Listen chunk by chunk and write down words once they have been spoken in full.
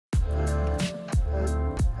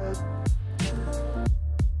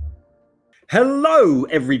Hello,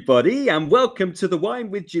 everybody, and welcome to the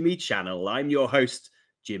Wine with Jimmy channel. I'm your host,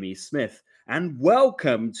 Jimmy Smith, and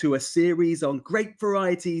welcome to a series on grape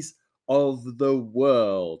varieties of the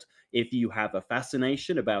world. If you have a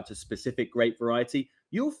fascination about a specific grape variety,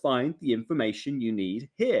 you'll find the information you need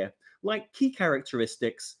here, like key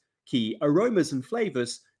characteristics, key aromas and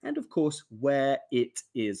flavors, and of course, where it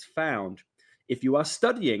is found. If you are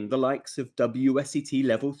studying the likes of WSET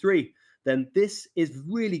Level 3, then this is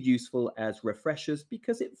really useful as refreshers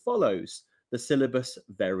because it follows the syllabus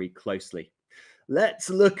very closely.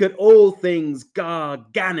 Let's look at all things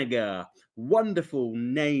Garganega, wonderful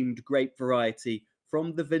named grape variety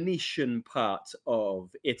from the Venetian part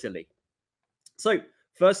of Italy. So,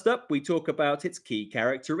 first up, we talk about its key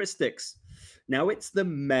characteristics. Now, it's the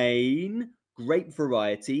main grape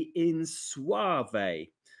variety in Soave,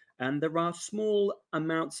 and there are small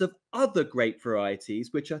amounts of other grape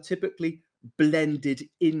varieties which are typically blended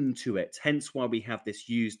into it, hence why we have this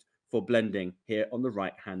used for blending here on the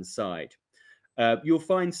right-hand side. You'll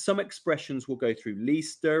find some expressions will go through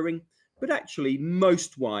lees stirring, but actually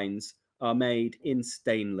most wines are made in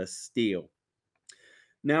stainless steel.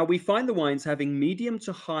 Now, we find the wines having medium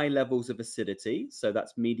to high levels of acidity. So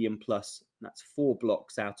that's medium plus, that's 4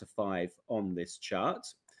 blocks out of 5 on this chart.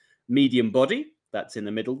 Medium body, that's in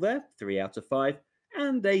the middle there, 3 out of 5.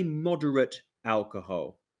 And a moderate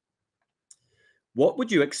alcohol. What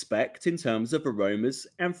would you expect in terms of aromas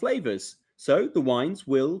and flavors? So the wines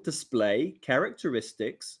will display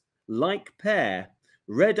characteristics like pear,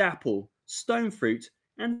 red apple, stone fruit,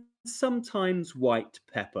 and sometimes white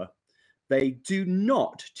pepper. They do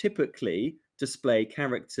not typically display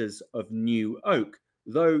characters of new oak,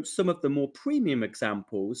 though some of the more premium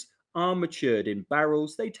examples are matured in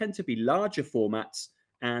barrels. They tend to be larger formats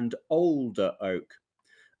and older oak.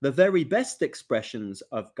 The very best expressions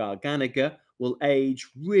of Garganega will age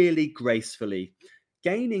really gracefully,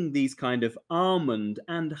 gaining these kind of almond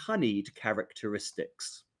and honeyed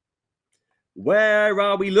characteristics. Where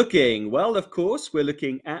are we looking? Well, of course, we're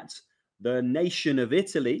looking at the nation of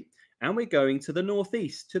Italy, and we're going to the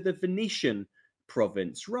northeast, to the Venetian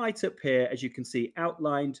province, right up here, as you can see,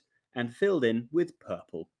 outlined and filled in with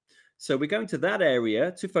purple. So we're going to that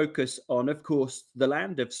area to focus on, of course, the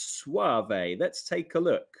land of Soave. Let's take a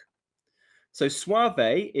look. So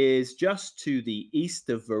Soave is just to the east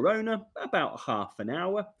of Verona, about half an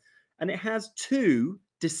hour, and it has 2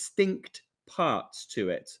 distinct parts to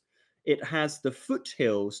it. It has the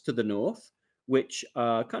foothills to the north, which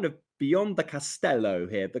are kind of beyond the castello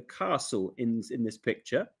here, the castle in this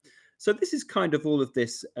picture. So this is kind of all of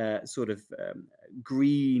this sort of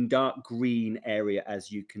green, dark green area,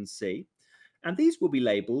 as you can see. And these will be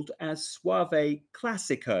labeled as Soave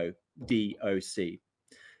Classico DOC.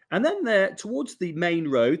 And then there, towards the main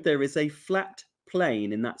road, there is a flat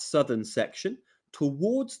plain in that southern section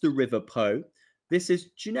towards the River Po. This is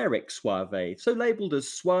generic Soave, so labeled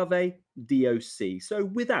as Soave DOC, so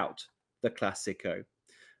without the Classico.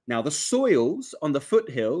 Now, the soils on the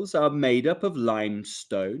foothills are made up of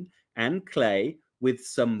limestone and clay with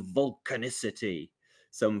some volcanicity,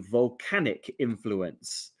 some volcanic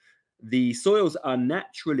influence. The soils are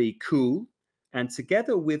naturally cool, and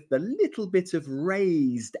together with the little bit of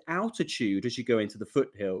raised altitude as you go into the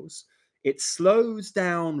foothills, it slows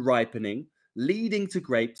down ripening, leading to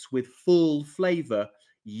grapes with full flavor,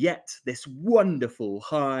 yet this wonderful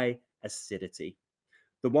high acidity.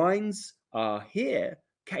 The wines are here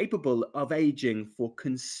capable of aging for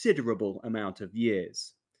considerable amount of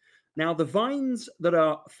years. Now, the vines that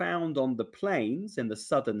are found on the plains in the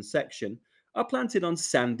southern section are planted on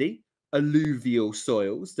sandy, alluvial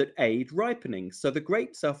soils that aid ripening. So the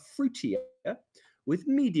grapes are fruitier with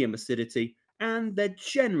medium acidity, and they're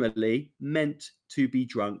generally meant to be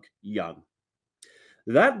drunk young.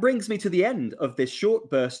 That brings me to the end of this short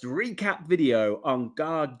burst recap video on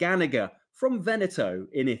Garganega from Veneto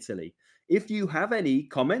in Italy. If you have any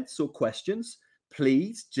comments or questions,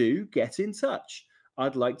 please do get in touch.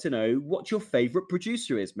 I'd like to know what your favorite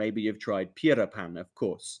producer is. Maybe you've tried Pieropan, of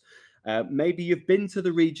course. Maybe you've been to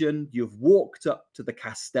the region, you've walked up to the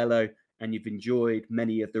Castello, and you've enjoyed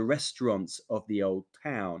many of the restaurants of the old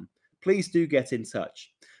town. Please do get in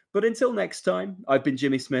touch. But until next time, I've been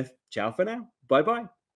Jimmy Smith. Ciao for now. Bye-bye.